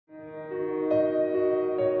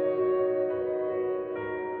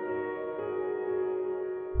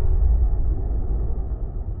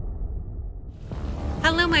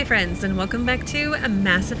my friends, and welcome back to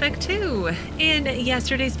Mass Effect 2. In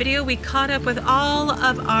yesterday's video, we caught up with all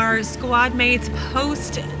of our squad mates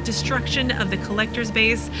post-destruction of the Collector's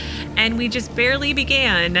base, and we just barely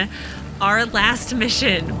began our last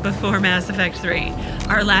mission before Mass Effect 3.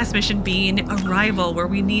 Our last mission being Arrival, where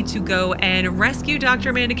we need to go and rescue Dr.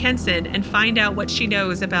 Amanda Kenson and find out what she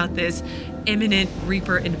knows about this imminent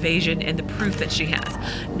Reaper invasion and the proof that she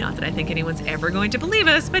has. Not that I think anyone's ever going to believe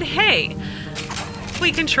us, but hey,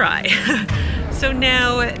 we can try. So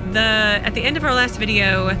now, at the end of our last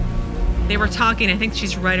video, they were talking. I think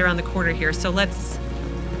she's right around the corner here. So let's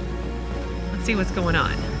see what's going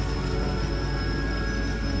on.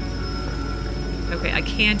 Okay, I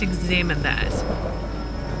can't examine that.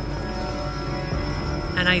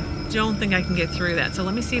 And I don't think I can get through that. So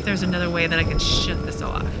let me see if there's another way that I can shut this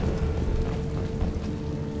off.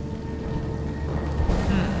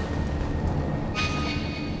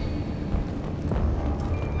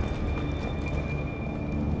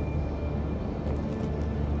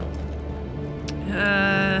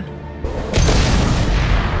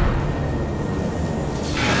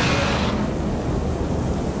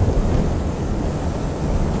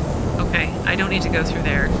 I don't need to go through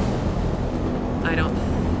there. I don't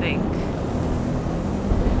think.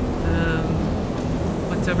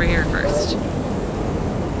 What's over here first?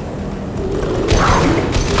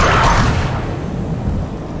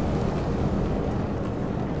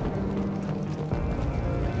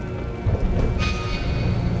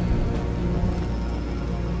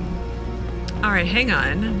 All right, hang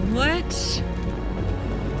on. What's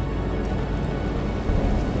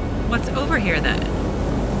over here then?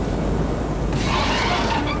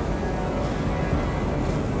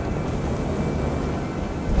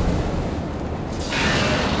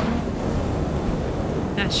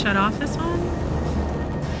 Shut off this one?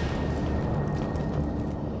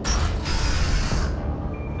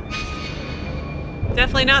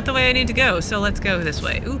 Definitely not the way I need to go, so let's go this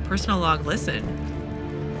way. Ooh, personal log, listen.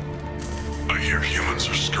 I hear humans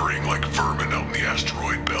are scurrying like vermin out in the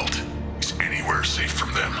asteroid belt. Is anywhere safe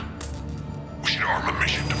from them? We should arm a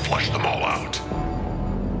mission to flush them all out.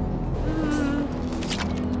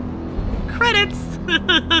 Credits!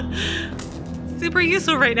 Super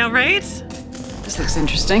useful right now, right? This looks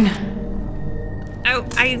interesting. Oh,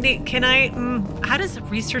 how does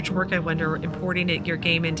research work, I wonder, importing your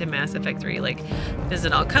game into Mass Effect 3? Like, does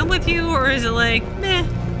it all come with you, or is it like, meh,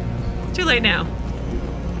 too late now?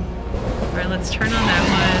 All right, let's turn on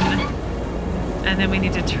that one. And then we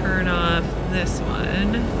need to turn off this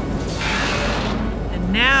one.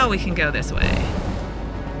 And now we can go this way.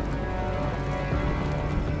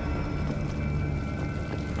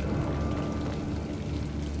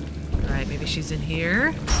 Maybe she's in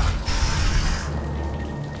here.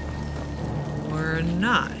 Or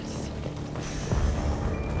not.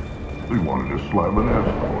 They wanted to slam an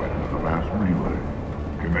asteroid into the mass relay.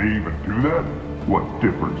 Can they even do that? What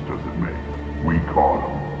difference does it make? We caught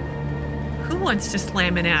them. Who wants to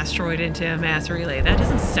slam an asteroid into a mass relay? That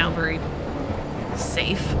doesn't sound very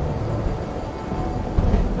safe.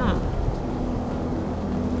 Huh.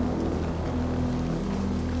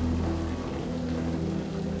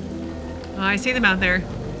 Oh, I see them out there.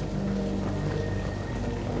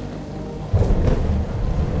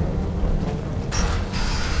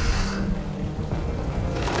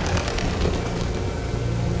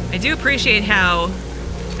 I do appreciate how,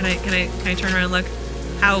 can I turn around and look?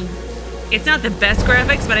 How, it's not the best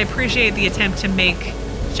graphics, but I appreciate the attempt to make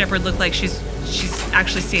Shepard look like she's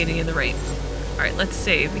actually standing in the rain. All right, let's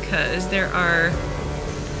save because there are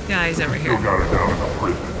guys over here. Still got her down in the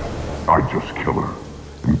prison. I'd just kill her.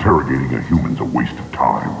 Interrogating a human's a waste of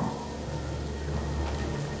time.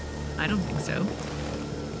 I don't think so.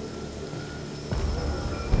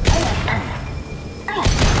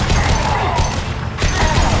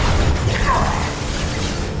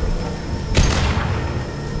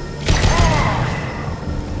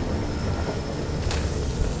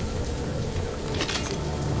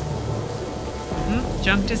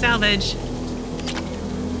 Junk to salvage.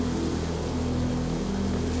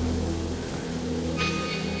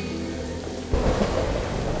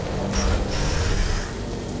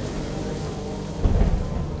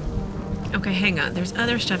 Okay, hang on. There's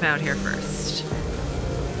other stuff out here first.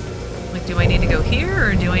 Like, do I need to go here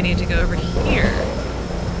or do I need to go over here?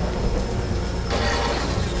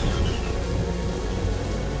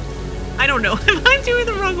 I don't know if I'm doing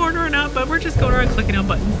the wrong order or not, but we're just going around clicking on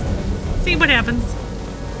buttons. See what happens.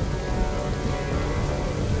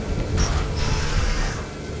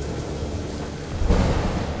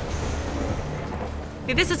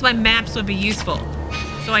 See, this is why maps would be useful.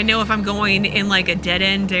 So I know if I'm going in like a dead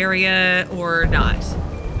end area or not.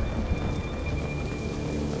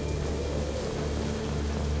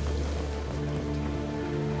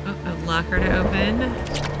 A locker to open.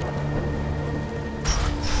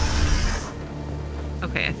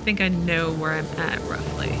 Okay, I think I know where I'm at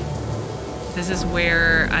roughly. This is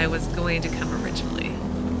where I was going to come originally.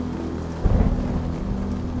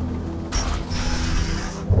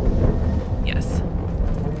 Yes.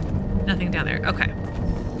 Nothing down there. Okay.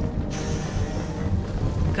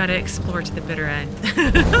 Gotta explore to the bitter end.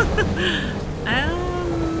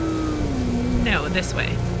 No, this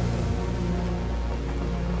way.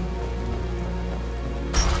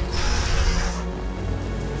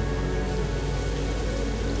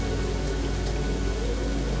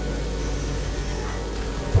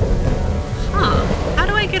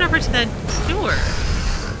 Get over to that door.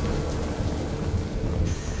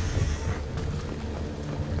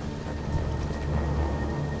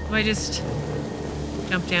 Do I just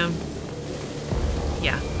jump down?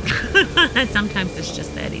 Yeah. Sometimes it's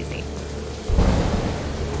just that easy.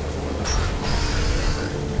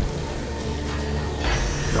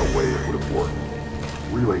 No way it would have worked.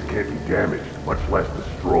 Relays can't be damaged, much less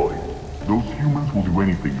destroyed. Those humans will do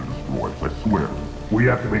anything to destroy, I swear. We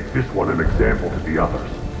have to make this one an example to the others.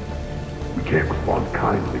 We can't respond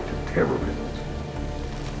kindly to terrorists.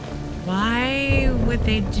 Why would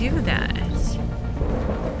they do that?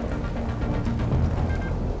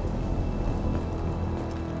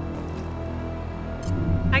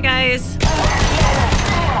 Hi, guys.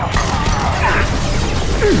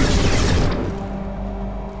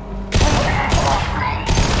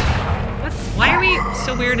 Why are we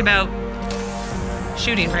so weird about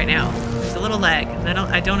shooting right now? There's a little lag, and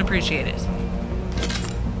I don't appreciate it.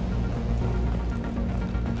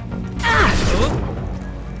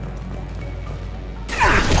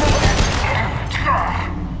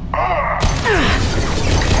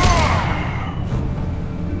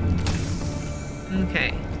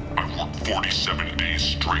 Okay. I've worked 47 days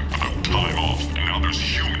straight without time off, and now there's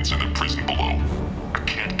humans in the prison below. I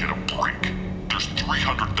can't get a break. There's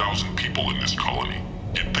 300,000 people in this colony.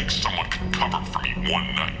 You'd think someone could cover for me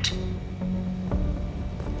one night.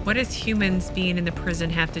 What does humans being in the prison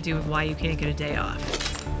have to do with why you can't get a day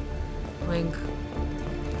off? Like,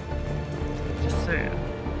 just saying.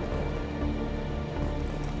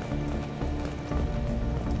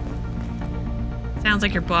 Sounds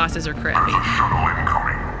like your bosses are crappy. Shuttle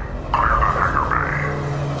incoming. Clear the hangar bay.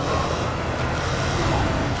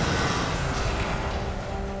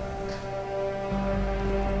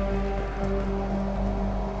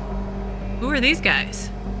 Who are these guys?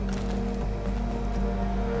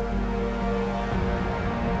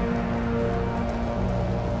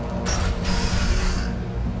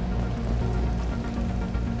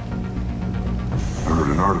 I heard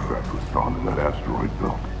an artifact was found in that asteroid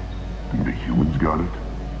belt. Think the humans got it?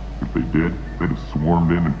 If they did, they'd have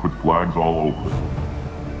swarmed in and put flags all over it.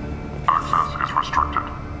 Access is restricted.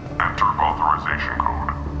 Enter authorization code.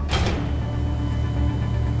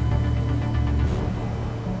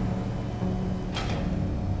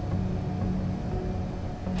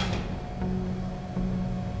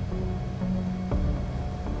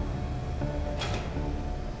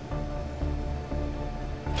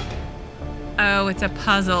 Oh, it's a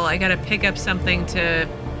puzzle. I gotta pick up something to...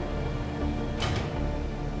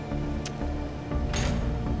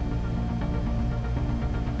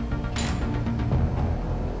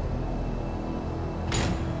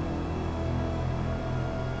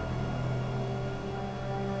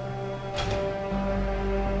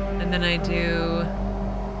 And then I do...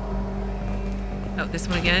 Oh, this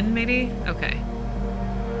one again, maybe? Okay.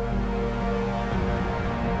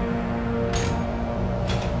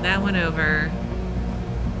 That one over.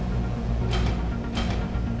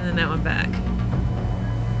 And then that one back.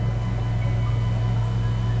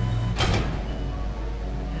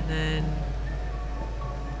 And then...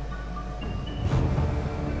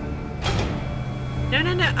 No,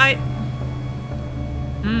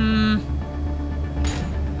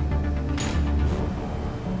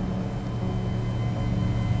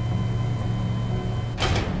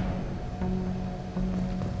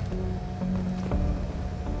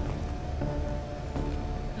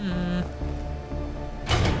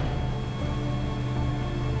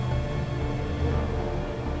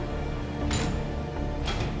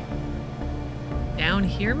 down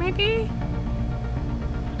here, maybe?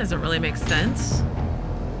 Doesn't really make sense.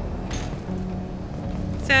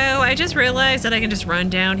 So I just realized that I can just run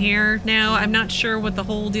down here now. I'm not sure what the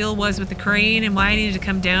whole deal was with the crane and why I needed to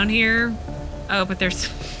come down here. Oh, but there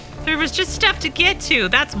was just stuff to get to.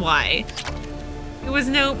 That's why. It was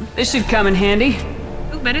no... This should come in handy.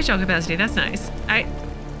 Ooh, Medi-gel capacity. That's nice.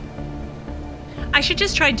 I should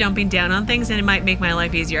just try jumping down on things and it might make my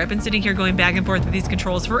life easier. I've been sitting here going back and forth with these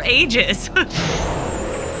controls for ages.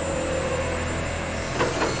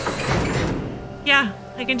 Yeah,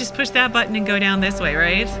 I can just push that button and go down this way,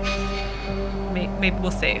 right? Maybe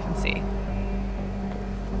we'll save and see.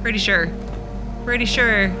 Pretty sure. Pretty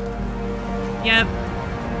sure. Yep.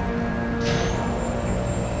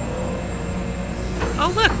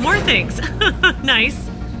 Oh, look, more things. Nice.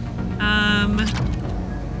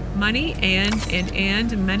 Money and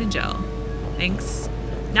Menagel. Thanks.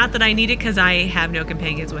 Not that I need it because I have no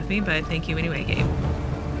companions with me, but thank you anyway, game.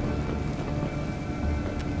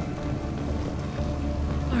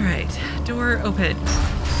 All right, door open.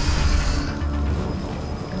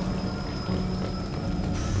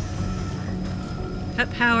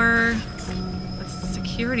 Pet power. What's the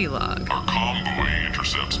security log? Our comm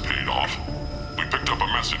intercepts paid off. We picked up a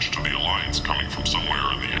message to the Alliance coming from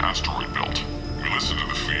somewhere in the asteroid belt. We listened to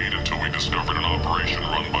the feed until we discovered an operation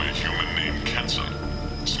run by a human named Kenson,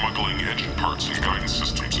 smuggling engine parts and guidance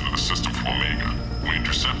systems into the system from Omega. We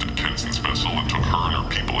intercepted Kenson's vessel and took her and her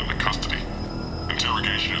people into custody.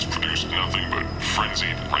 Interrogation has produced nothing but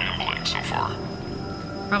frenzied rambling so far.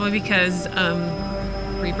 Probably because,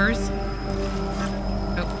 Reapers?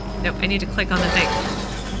 Oh, no, I need to click on the thing.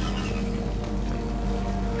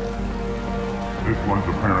 This one's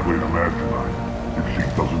apparently an imaginite. If she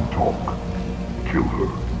doesn't talk, kill her.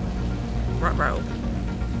 Ruh-roh.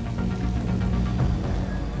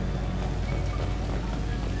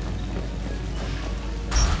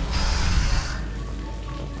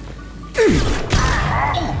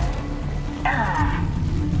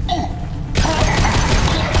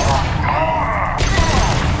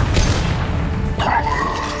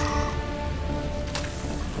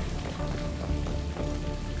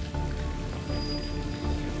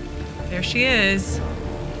 There she is.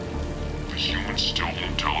 The humans still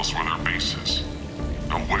won't tell us where their base is.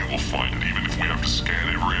 No way we'll find it, even if we have to scan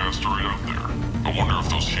every asteroid out there. I wonder if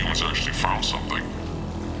those humans actually found something.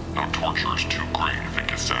 Now torture is too great if it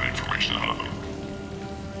gets that information out of them.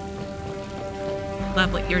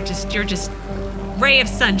 Lovely. You're just ray of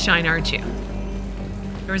sunshine, aren't you?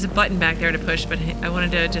 There was a button back there to push, but I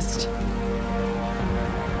wanted to just...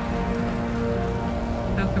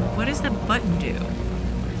 Okay, what does the button do?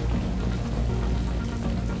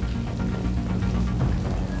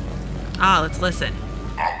 Ah, let's listen.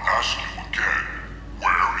 I'll ask you again.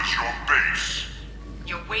 Where is your base?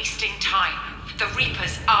 You're wasting time. The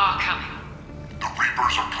Reapers are coming. The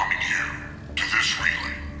Reapers are coming here, to this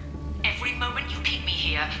relay. Every moment you keep me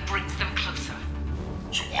here brings them closer.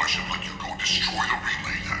 So I should let you go destroy the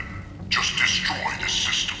relay then. Just destroy this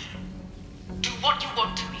system. Do what you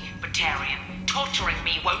want to me, Batarian. Torturing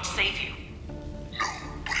me won't save you. No,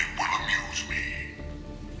 but it will amuse me.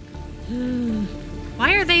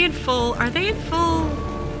 Why are they in full? Are they in full?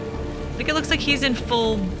 Like it looks like he's in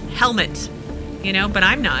full helmet, you know, but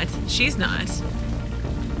I'm not. She's not.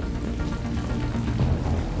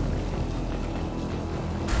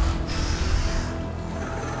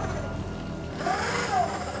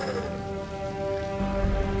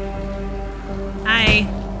 Hi.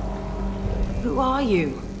 Who are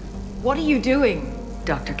you? What are you doing?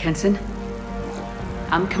 Dr. Kenson?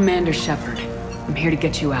 I'm Commander Shepard. I'm here to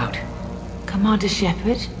get you out. Commander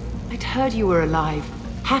Shepard? I'd heard you were alive.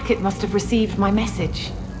 Hackett must have received my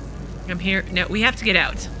message. I'm here. No, we have to get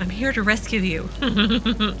out. I'm here to rescue you.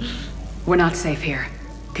 We're not safe here.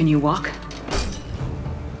 Can you walk?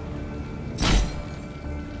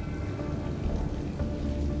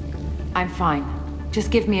 I'm fine.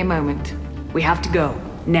 Just give me a moment. We have to go.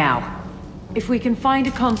 Now. If we can find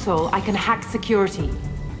a console, I can hack security.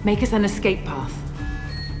 Make us an escape path.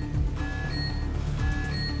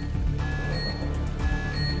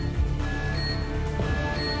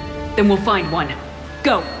 Then we'll find one.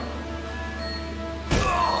 Go!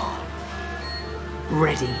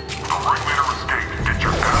 Ready. The Ringleader escaped. Get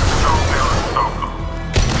your ass down there and stop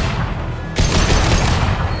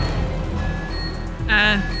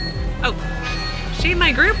them. Oh. She in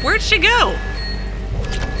my group? Where'd she go?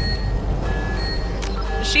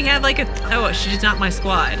 Does she have like a... Oh, she's not my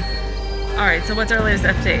squad. Alright, so what's our latest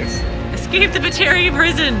update? Escape the Batarian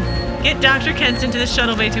prison! Get Dr. Kenson to the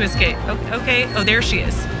shuttle bay to escape. Oh, okay. Oh, there she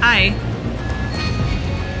is. Hi.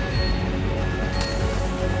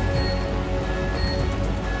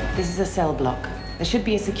 This is a cell block. There should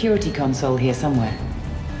be a security console here somewhere.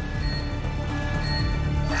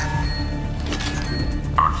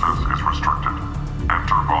 Access is restricted.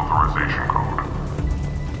 Enter authorization code.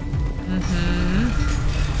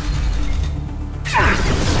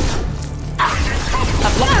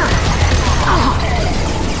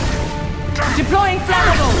 Deploying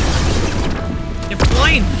flammables!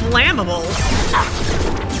 Deploying flammables?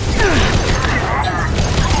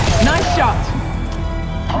 Nice shot!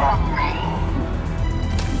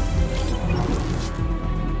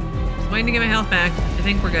 waiting to get my health back. I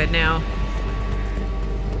think we're good now.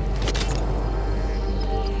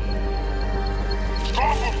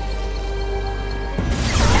 Stop him!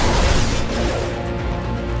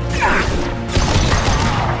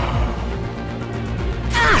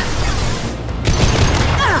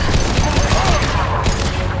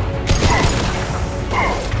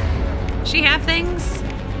 She have things?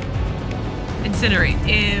 Incinerate.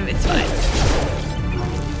 It's fine.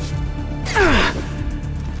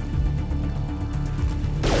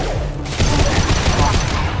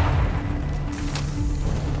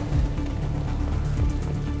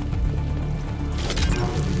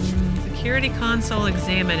 Security console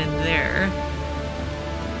examine in there.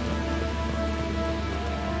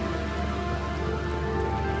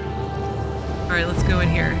 Alright, let's go in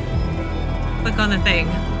here. Click on the thing.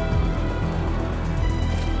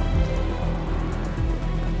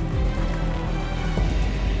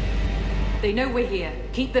 They know we're here.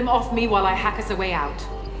 Keep them off me while I hack us a way out.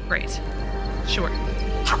 Great. Sure.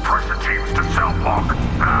 Suppressor teams to cell block,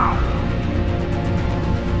 now!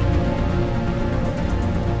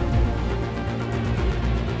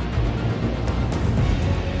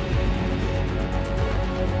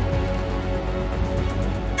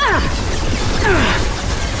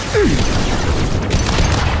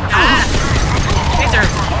 Taser.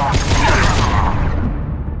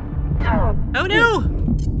 Oh no!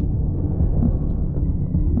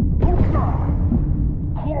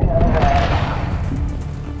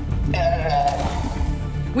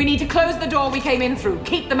 We need to close the door we came in through.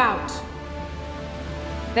 Keep them out.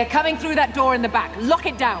 They're coming through that door in the back. Lock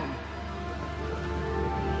it down.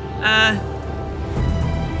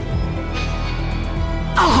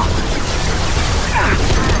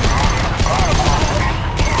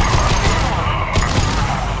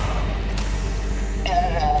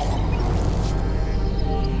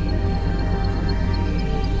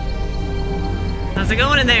 How's it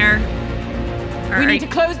going in there? We need to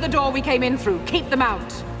close the door we came in through. Keep them out.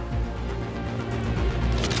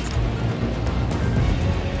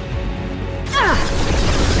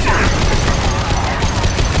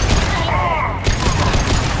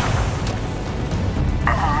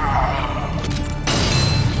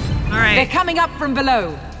 All right. They're coming up from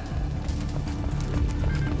below.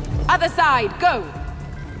 Other side, go.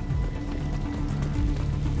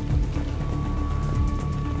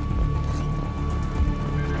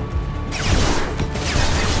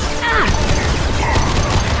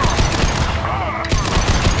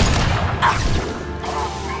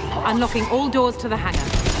 Unlocking all doors to the hangar.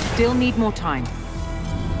 Still need more time.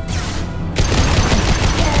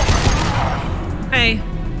 Okay.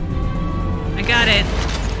 I got it.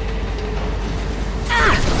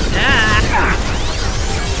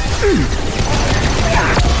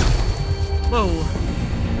 Whoa.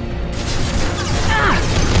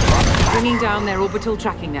 Bringing down their orbital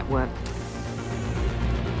tracking network.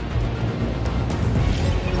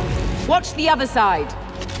 Watch the other side.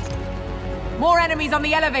 More enemies on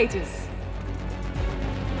the elevators.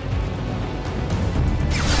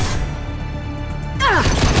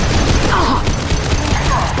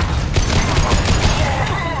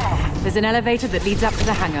 There's an elevator that leads up to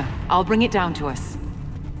the hangar. I'll bring it down to us.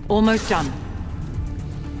 Almost done.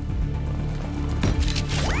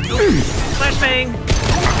 Flashbang.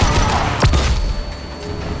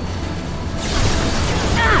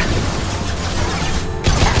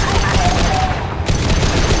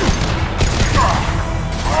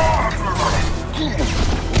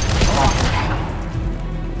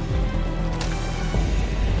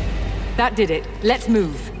 That did it. Let's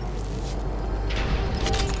move.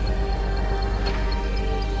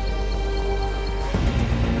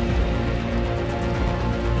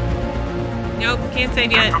 Nope, can't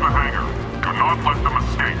save Get yet. to the hangar. Do not let them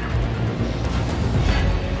escape.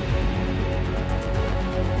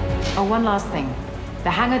 Oh, one last thing.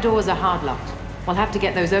 The hangar doors are hard locked. We'll have to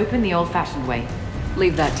get those open the old-fashioned way.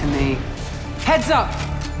 Leave that to me. Heads up!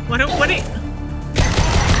 What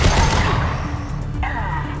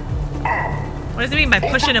does it mean by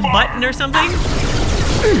pushing a button or something?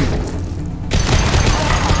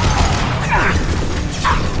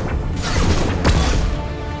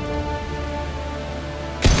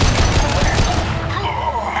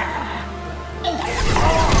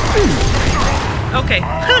 Okay.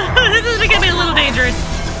 This is becoming a little dangerous.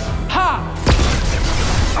 Ha!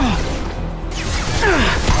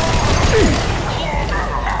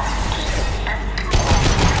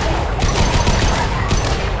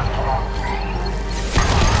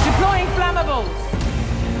 Deploying flammables.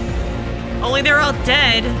 Only they're all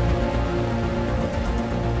dead.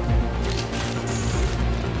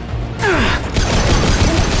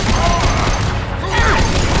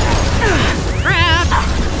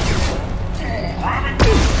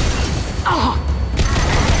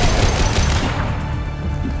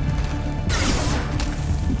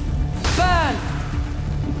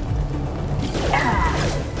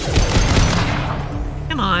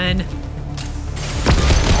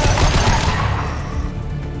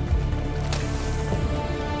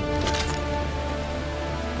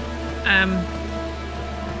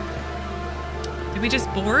 Did we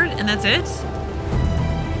just board and that's it?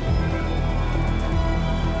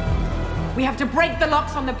 We have to break the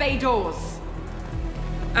locks on the bay doors.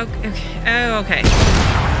 Okay. Okay. Oh, okay.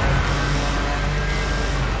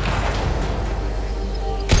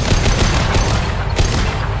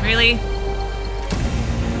 Really?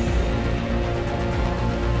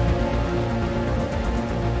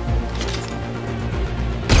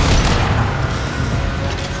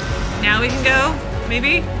 Now we can go,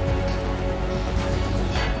 maybe?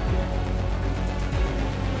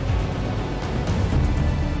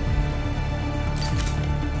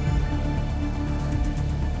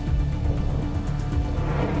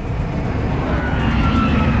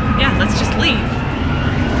 Yeah, let's just leave.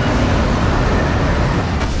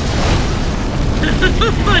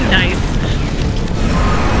 Nice.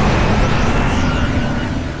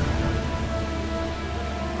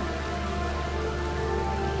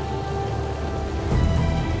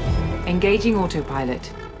 Engaging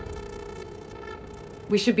autopilot.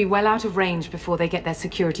 We should be well out of range before they get their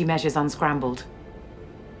security measures unscrambled.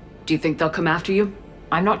 Do you think they'll come after you?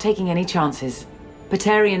 I'm not taking any chances.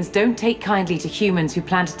 Batarians don't take kindly to humans who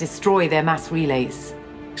plan to destroy their mass relays.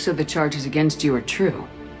 So the charges against you are true?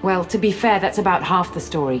 Well, to be fair, that's about half the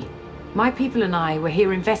story. My people and I were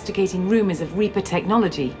here investigating rumors of Reaper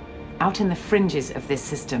technology out in the fringes of this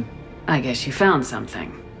system. I guess you found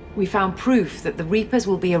something. We found proof that the Reapers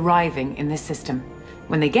will be arriving in this system.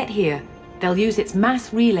 When they get here, they'll use its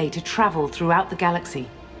mass relay to travel throughout the galaxy.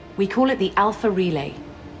 We call it the Alpha Relay.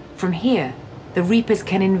 From here, the Reapers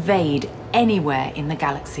can invade anywhere in the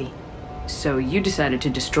galaxy. So you decided to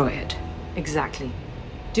destroy it? Exactly.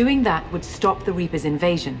 Doing that would stop the Reapers'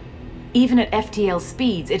 invasion. Even at FTL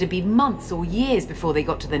speeds, it'd be months or years before they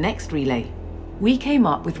got to the next relay. We came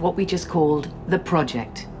up with what we just called the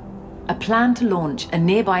Project. A plan to launch a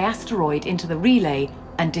nearby asteroid into the relay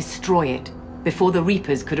and destroy it before the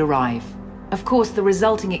Reapers could arrive. Of course, the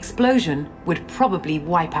resulting explosion would probably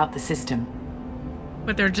wipe out the system.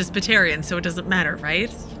 But they're just Batarians, so it doesn't matter,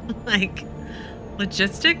 right? Like,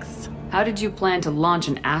 logistics? How did you plan to launch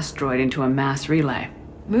an asteroid into a mass relay?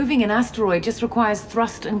 Moving an asteroid just requires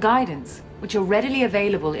thrust and guidance, which are readily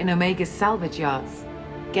available in Omega's salvage yards.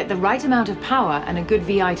 Get the right amount of power and a good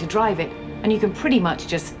VI to drive it, and you can pretty much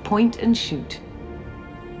just point and shoot.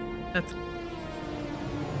 That's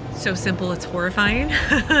so simple it's horrifying.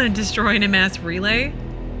 Destroying a mass relay?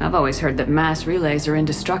 I've always heard that mass relays are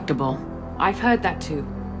indestructible. I've heard that too.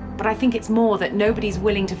 But I think it's more that nobody's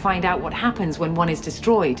willing to find out what happens when one is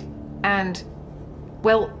destroyed. And,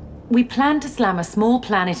 well, we plan to slam a small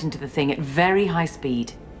planet into the thing at very high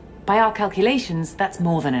speed. By our calculations, that's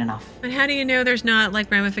more than enough. But how do you know there's not, like,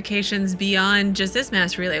 ramifications beyond just this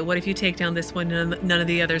mass relay? What if you take down this one and none of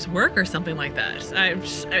the others work or something like that?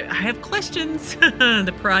 I have questions.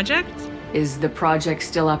 The project? Is the project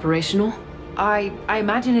still operational? I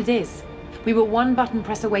imagine it is. We were one button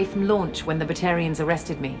press away from launch when the Batarians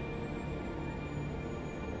arrested me.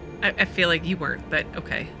 I feel like you weren't, but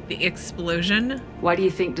okay. The explosion? Why do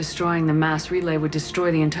you think destroying the mass relay would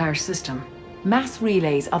destroy the entire system? Mass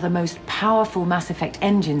relays are the most powerful Mass Effect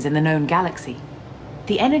engines in the known galaxy.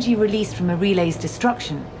 The energy released from a relay's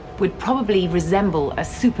destruction would probably resemble a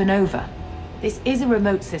supernova. This is a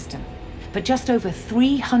remote system, but just over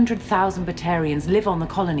 300,000 Batarians live on the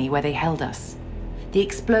colony where they held us. The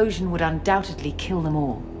explosion would undoubtedly kill them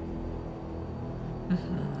all.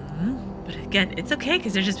 But again, it's okay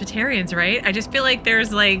because they're just Batarians, right? I just feel like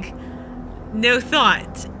there's, like, no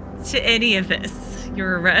thought to any of this.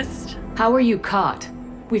 Your arrest? How were you caught?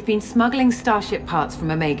 We've been smuggling starship parts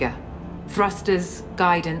from Omega. Thrusters,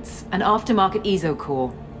 guidance, and aftermarket ESO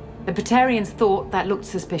core. The Batarians thought that looked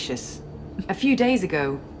suspicious. A few days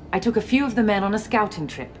ago, I took a few of the men on a scouting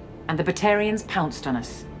trip, and the Batarians pounced on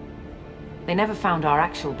us. They never found our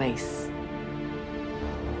actual base.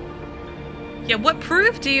 Yeah, what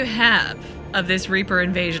proof do you have of this Reaper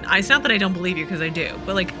invasion? It's not that I don't believe you, because I do,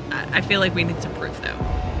 but, like, I feel like we need some proof, though.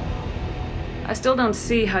 I still don't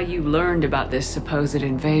see how you learned about this supposed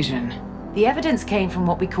invasion. The evidence came from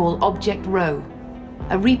what we call Object Rho,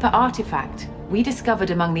 a Reaper artifact we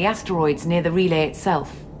discovered among the asteroids near the relay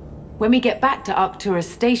itself. When we get back to Arcturus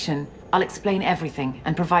Station, I'll explain everything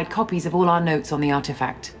and provide copies of all our notes on the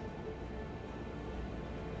artifact.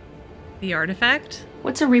 The artifact?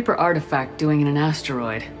 What's a Reaper artifact doing in an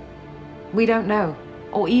asteroid? We don't know,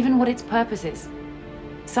 or even what its purpose is.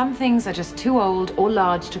 Some things are just too old or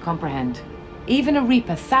large to comprehend. Even a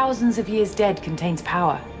Reaper thousands of years dead contains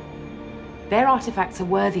power. Their artifacts are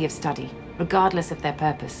worthy of study, regardless of their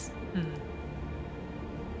purpose.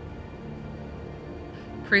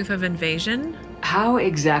 Proof of invasion? How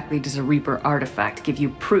exactly does a Reaper artifact give you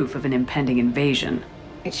proof of an impending invasion?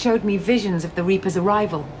 It showed me visions of the Reaper's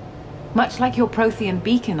arrival. Much like your Prothean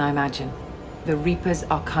beacon, I imagine. The Reapers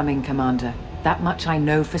are coming, Commander. That much I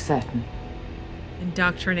know for certain.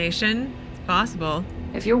 Indoctrination? It's possible.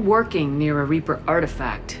 If you're working near a Reaper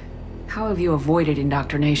artifact, how have you avoided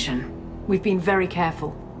indoctrination? We've been very careful.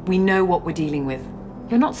 We know what we're dealing with.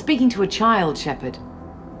 You're not speaking to a child, Shepard.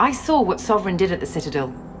 I saw what Sovereign did at the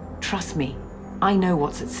Citadel. Trust me, I know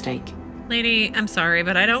what's at stake. Lady, I'm sorry,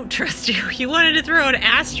 but I don't trust you. You wanted to throw an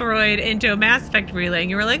asteroid into a Mass Effect relay, and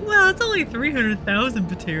you were like, well, it's only 300,000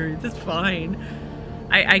 Batarians. It's fine.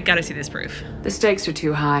 I gotta see this proof. The stakes are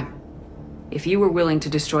too high. If you were willing to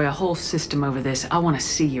destroy a whole system over this, I want to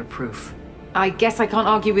see your proof. I guess I can't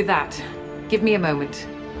argue with that. Give me a moment.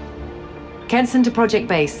 Kenson to Project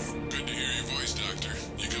Base. Good to hear your voice, Doctor.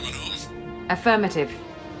 You coming home? Affirmative.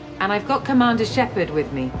 And I've got Commander Shepard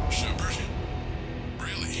with me. Shepard?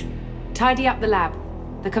 Really? Tidy up the lab.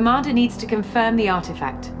 The Commander needs to confirm the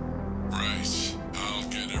artifact. Right. I'll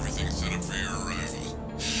get everything set up for your arrival.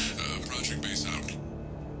 Project Base out.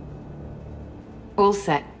 All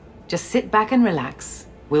set. Just sit back and relax.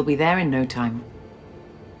 We'll be there in no time.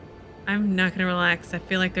 I'm not gonna relax. I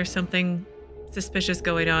feel like there's something suspicious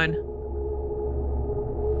going on.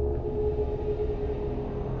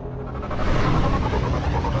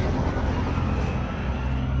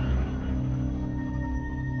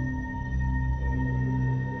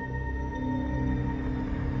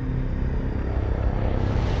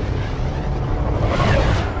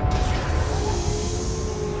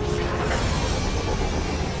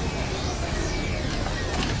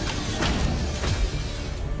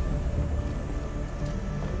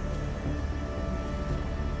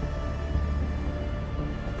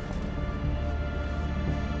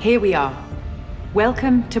 Here we are.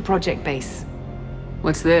 Welcome to Project Base.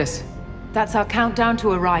 What's this? That's our countdown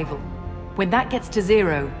to arrival. When that gets to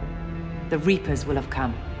 0, the Reapers will have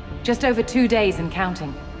come. Just over 2 days and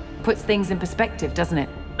counting. Puts things in perspective, doesn't it?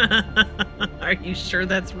 Are you sure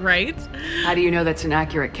that's right? How do you know that's an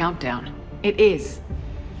accurate countdown? It is.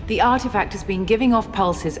 The artifact has been giving off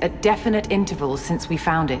pulses at definite intervals since we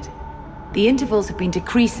found it. The intervals have been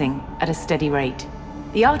decreasing at a steady rate.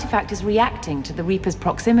 The artifact is reacting to the Reaper's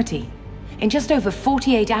proximity. In just over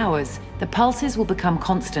 48 hours, the pulses will become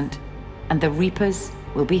constant, and the Reapers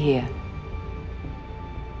will be here.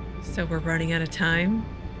 So we're running out of time,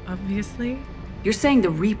 obviously. You're saying the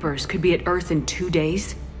Reapers could be at Earth in 2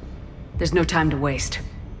 days? There's no time to waste.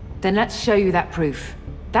 Then let's show you that proof.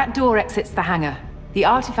 That door exits the hangar. The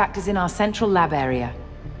artifact is in our central lab area.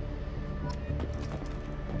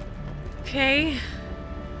 Okay.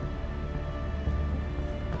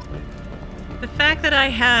 The fact that I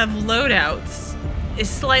have loadouts is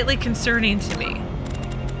slightly concerning to me.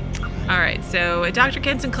 Alright, so Dr.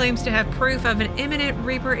 Kenson claims to have proof of an imminent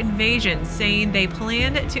Reaper invasion, saying they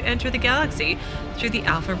planned to enter the galaxy through the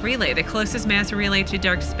Alpha Relay, the closest mass relay to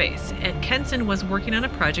dark space. And Kenson was working on a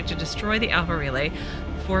project to destroy the Alpha Relay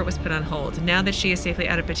before it was put on hold. Now that she is safely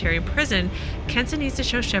out of Batarian prison, Kenson needs to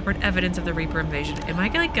show Shepard evidence of the Reaper invasion. Am I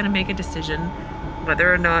gonna make a decision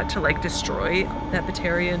whether or not to destroy that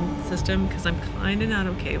Batarian system? Because I'm kind of not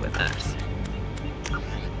okay with that.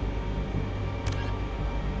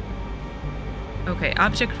 Okay,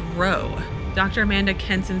 Object Row. Dr. Amanda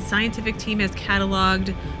Kenson's scientific team has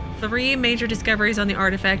cataloged 3 major discoveries on the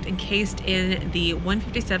artifact encased in the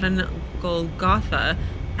 157 Golgotha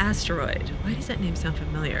asteroid. Why does that name sound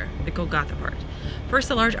familiar? The Golgotha part. First,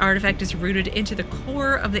 the large artifact is rooted into the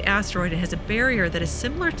core of the asteroid and has a barrier that is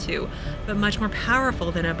similar to, but much more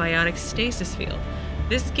powerful than, a biotic stasis field.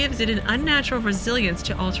 This gives it an unnatural resilience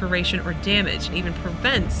to alteration or damage, and even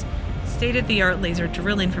prevents state-of-the-art laser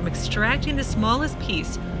drilling from extracting the smallest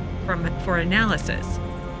piece for analysis.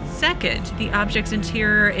 Second, the object's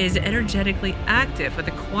interior is energetically active with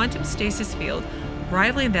a quantum stasis field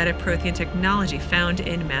rivaling that of Prothean technology found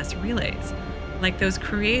in mass relays. Like those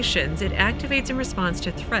creations, it activates in response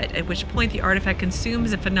to threat, at which point the artifact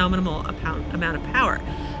consumes a phenomenal amount of power.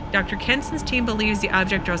 Dr. Kenson's team believes the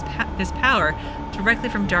object draws this power directly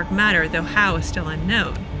from dark matter, though how is still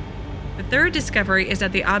unknown. The third discovery is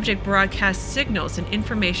that the object broadcasts signals and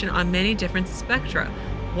information on many different spectra.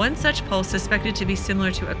 One such pulse, suspected to be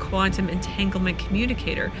similar to a quantum entanglement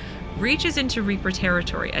communicator, reaches into Reaper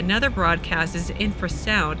territory. Another broadcast is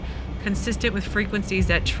infrasound, consistent with frequencies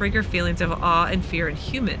that trigger feelings of awe and fear in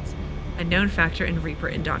humans, a known factor in Reaper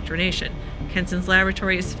indoctrination. Kenson's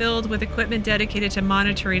laboratory is filled with equipment dedicated to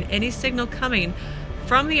monitoring any signal coming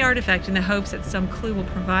from the artifact in the hopes that some clue will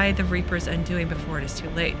provide the Reaper's undoing before it is too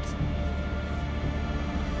late.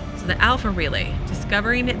 So the Alpha Relay.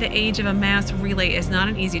 Discovering the age of a mass relay is not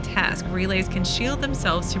an easy task. Relays can shield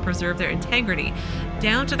themselves to preserve their integrity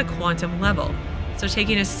down to the quantum level, so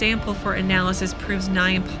taking a sample for analysis proves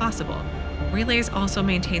nigh impossible. Relays also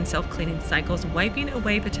maintain self-cleaning cycles, wiping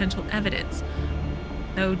away potential evidence,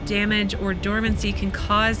 though damage or dormancy can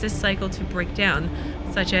cause this cycle to break down,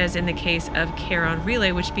 such as in the case of Charon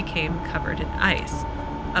Relay, which became covered in ice.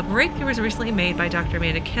 A breakthrough was recently made by Dr.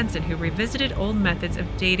 Amanda Kenson, who revisited old methods of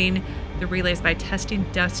dating the relays by testing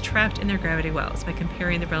dust trapped in their gravity wells. By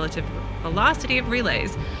comparing the relative velocity of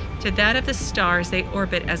relays to that of the stars they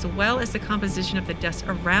orbit, as well as the composition of the dust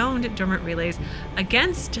around dormant relays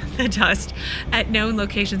against the dust at known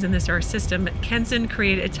locations in the star system, Kenson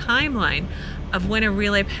created a timeline of when a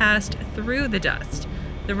relay passed through the dust.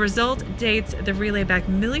 The result dates the relay back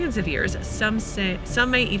millions of years. Some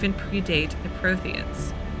may even predate the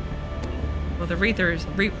Protheans. Well, the Reapers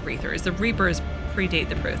predate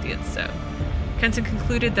the Protheans, so. Kenson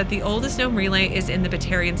concluded that the oldest known relay is in the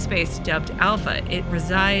Batarian space, dubbed Alpha. It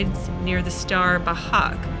resides near the star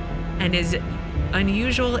Bahak and is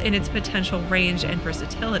unusual in its potential range and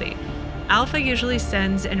versatility. Alpha usually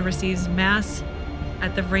sends and receives mass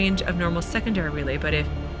at the range of normal secondary relay, but if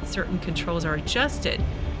certain controls are adjusted,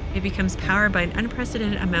 it becomes powered by an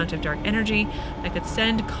unprecedented amount of dark energy that could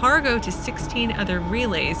send cargo to 16 other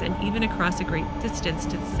relays and even across a great distance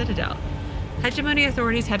to the Citadel. Hegemony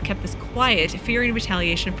authorities have kept this quiet, fearing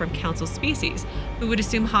retaliation from Council species, who would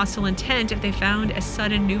assume hostile intent if they found a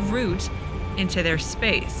sudden new route into their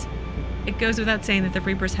space. It goes without saying that the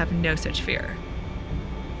Reapers have no such fear.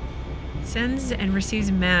 Sends and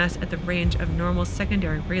receives mass at the range of normal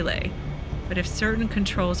secondary relay, but if certain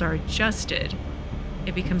controls are adjusted,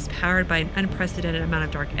 it becomes powered by an unprecedented amount of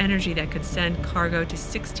dark energy that could send cargo to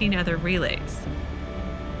 16 other relays,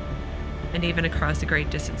 and even across a great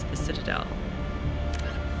distance to the Citadel.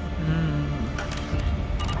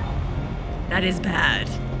 That is bad.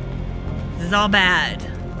 This is all bad.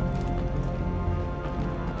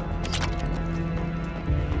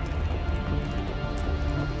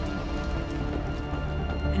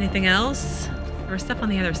 Anything else? There was stuff on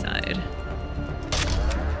the other side.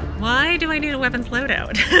 Why do I need a weapons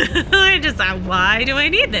loadout? Why do I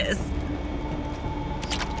need this?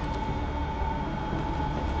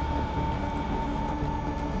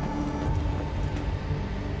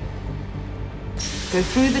 Go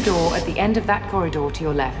through the door at the end of that corridor to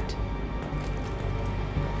your left.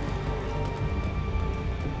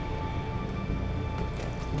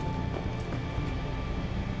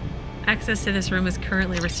 Access to this room is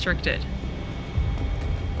currently restricted.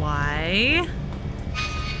 Why?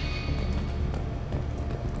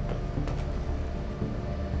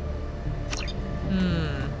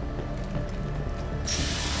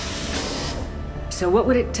 So what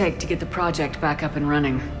would it take to get the project back up and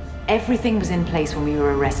running? Everything was in place when we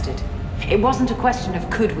were arrested. It wasn't a question of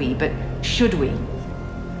could we, but should we?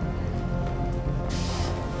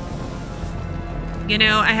 You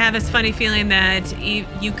know, I have this funny feeling that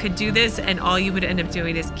you could do this and all you would end up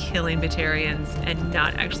doing is killing Batarians and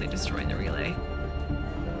not actually destroying the relay.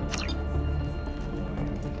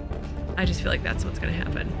 I just feel like that's what's going to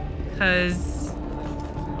happen. Because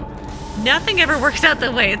nothing ever works out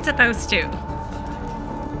the way it's supposed to.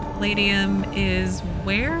 Palladium is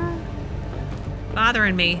where?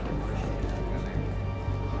 Bothering me.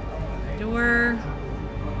 Door.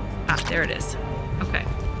 Ah, there it is. Okay.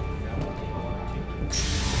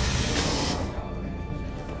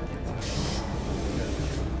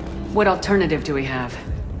 What alternative do we have?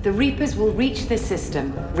 The Reapers will reach this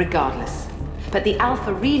system regardless. But the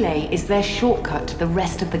Alpha Relay is their shortcut to the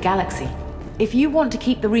rest of the galaxy. If you want to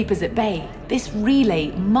keep the Reapers at bay, this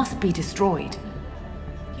relay must be destroyed.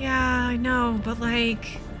 Yeah, I know, but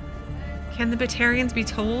like, can the Batarians be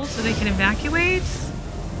told so they can evacuate?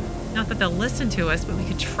 Not that they'll listen to us, but we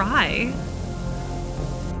could try.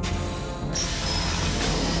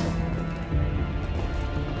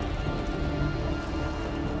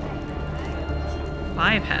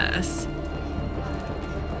 Bypass.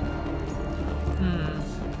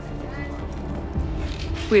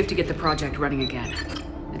 We have to get the project running again.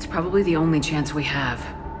 It's probably the only chance we have.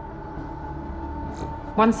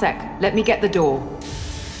 One sec, let me get the door.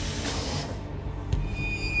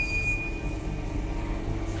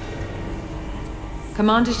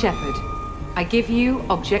 Commander Shepard, I give you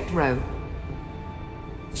Object Row.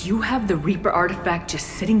 You have the Reaper artifact just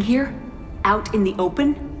sitting here? Out in the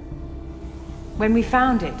open? When we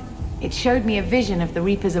found it, it showed me a vision of the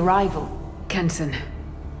Reaper's arrival. Kenson,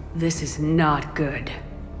 this is not good.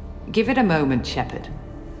 Give it a moment, Shepard.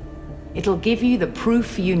 It'll give you the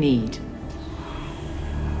proof you need.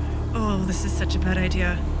 Oh, this is such a bad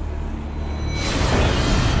idea.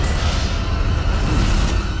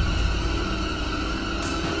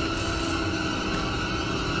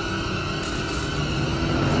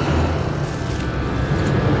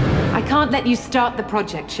 can't let you start the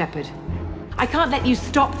project, Shepard. I can't let you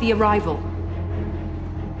stop the arrival.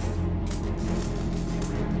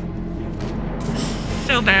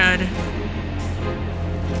 So bad.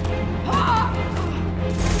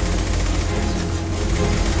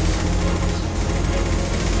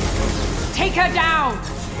 Take her down!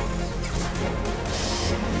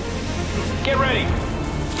 Get ready!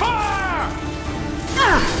 Fire!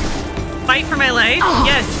 Fight for my life?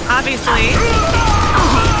 Yes, obviously.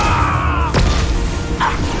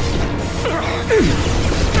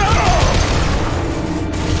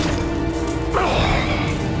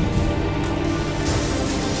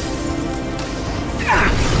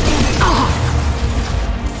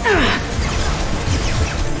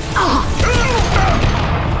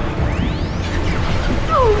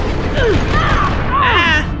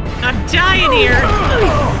 I'm dying here.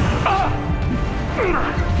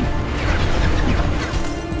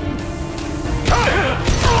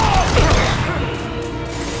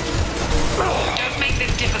 Don't make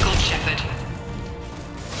this difficult, Shepard.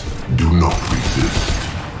 Do not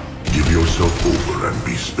resist. Give yourself over and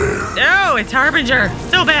be spared. No, it's Harbinger.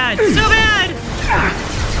 So bad. So bad.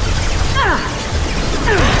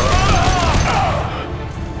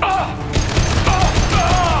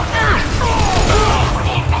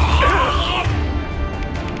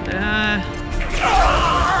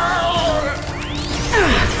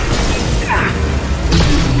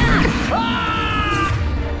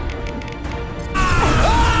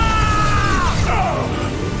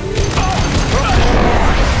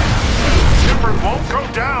 Won't go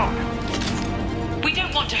down! We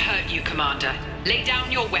don't want to hurt you, Commander. Lay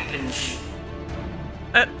down your weapons.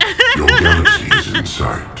 Your galaxy is in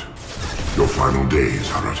sight. Your final days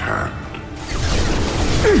are at hand.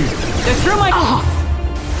 Go through my... Oh,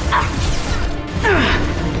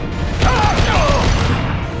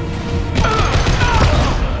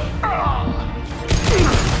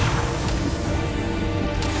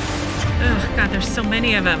 God, there's so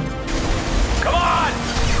many of them. Come on!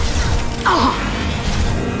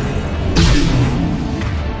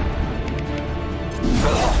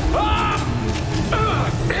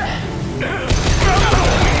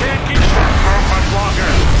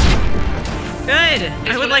 Good. This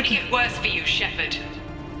I would will like... make it worse for you, Shepard.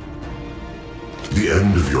 The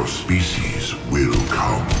end of your species will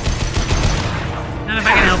come. Not if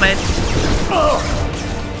I can help it.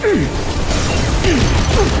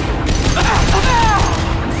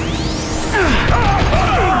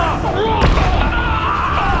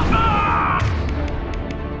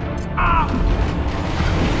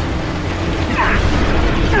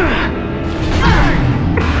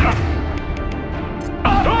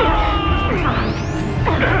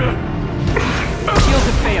 Shields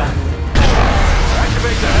have failed.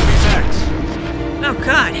 Activate the heavy mechs. Oh,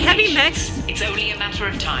 God. Heavy mechs? It's only a matter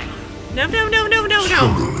of time. No, no, no, no, no, no.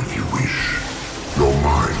 Struggle if you wish. Your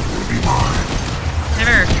mind will be mine.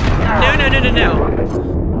 Never. No, no, no, no, no.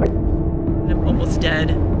 I'm almost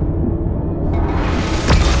dead.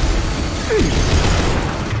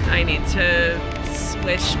 I need to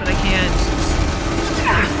switch, but I can't.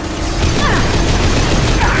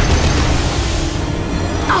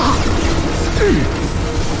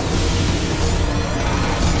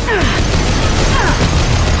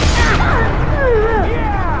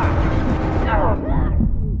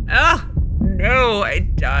 Oh, no, I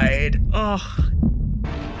died. Oh.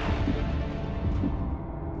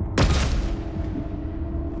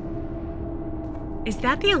 Is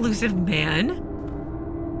that the elusive man?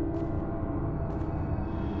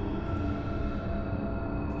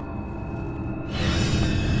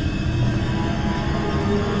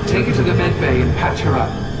 Take her to the med bay and patch her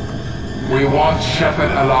up. We want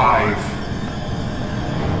Shepard alive.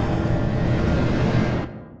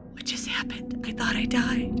 What just happened? I thought I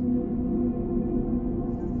died.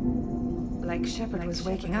 Like Shepard was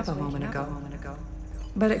waking up a moment ago.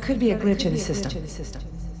 But it could be a glitch in the system.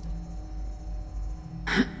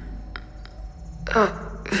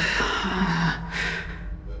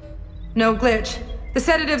 No glitch. The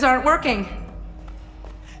sedatives aren't working.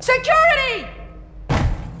 Security!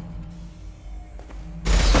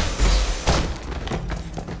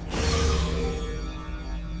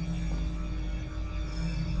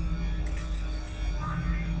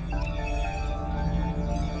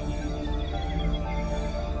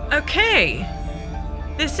 Okay.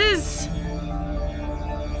 This is...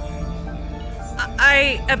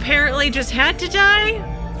 I apparently just had to die?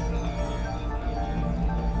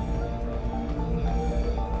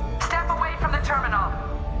 Step away from the terminal.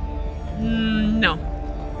 No.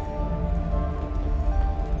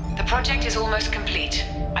 The project is almost complete.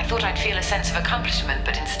 I thought I'd feel a sense of accomplishment,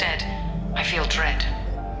 but instead, I feel dread.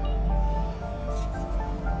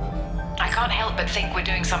 can't help but think we're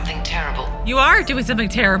doing something terrible. You are doing something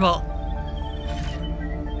terrible.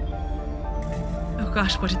 Oh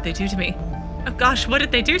gosh, what did they do to me? Oh gosh, what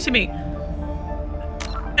did they do to me?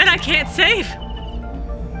 And I can't save.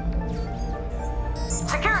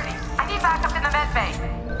 Security, I need backup in the med bay.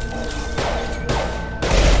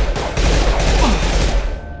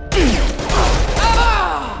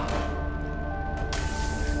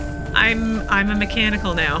 I'm a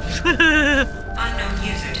mechanical now. Unknown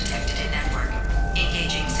user detected in network.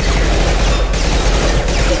 Engaging security.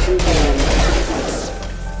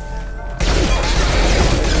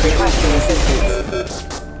 Requesting assistance.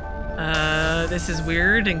 This is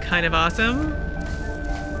weird and kind of awesome.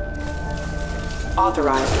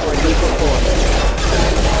 Authorized for lethal force.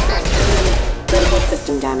 Critical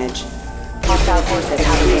system damage. Hostile forces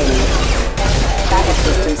have remaining. Backup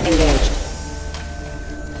systems engaged.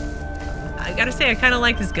 I gotta say, I kind of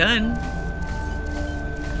like this gun.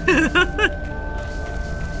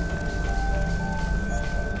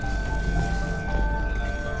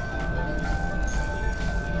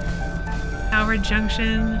 Power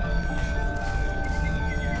junction.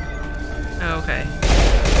 Oh, okay.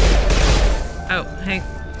 Oh, hang.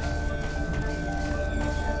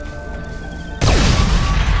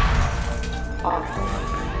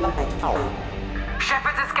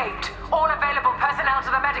 Shepard's escaped. All available personnel to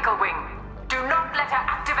the medical wing. Do not let her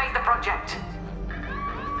activate the project.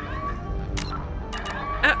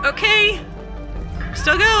 Okay.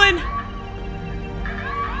 Still going.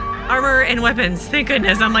 Armor and weapons. Thank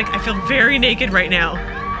goodness. I'm like, I feel very naked right now.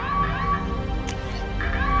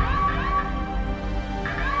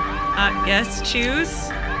 Yes, choose.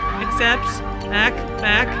 Accept.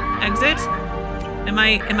 Back, exit. Am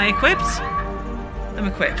I equipped? I'm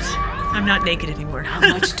equipped. I'm not naked anymore. Not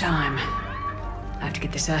much time. I have to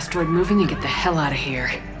get this asteroid moving and get the hell out of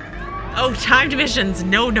here. Oh, timed missions.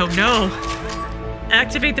 No.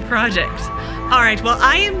 Activate the project. All right, well,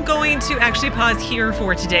 I am going to actually pause here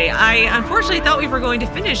for today. I unfortunately thought we were going to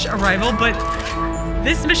finish Arrival, but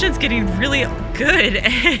this mission's getting really good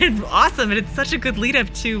and awesome, and it's such a good lead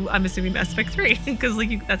up to, I'm assuming, Mass Effect 3, because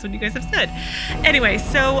like that's what you guys have said. Anyway,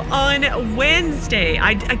 so on Wednesday,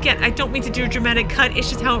 I don't mean to do a dramatic cut, it's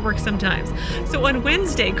just how it works sometimes. So on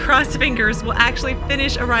Wednesday, cross fingers, we'll actually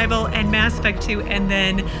finish Arrival and Mass Effect 2, and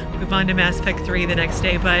then move on to Mass Effect 3 the next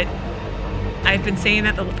day, but I've been saying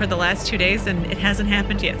that for the last 2 days and it hasn't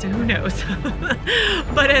happened yet, so who knows.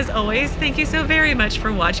 But as always, thank you so very much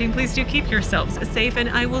for watching. Please do keep yourselves safe, and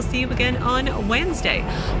I will see you again on Wednesday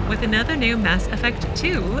with another new Mass Effect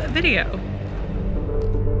 2 video.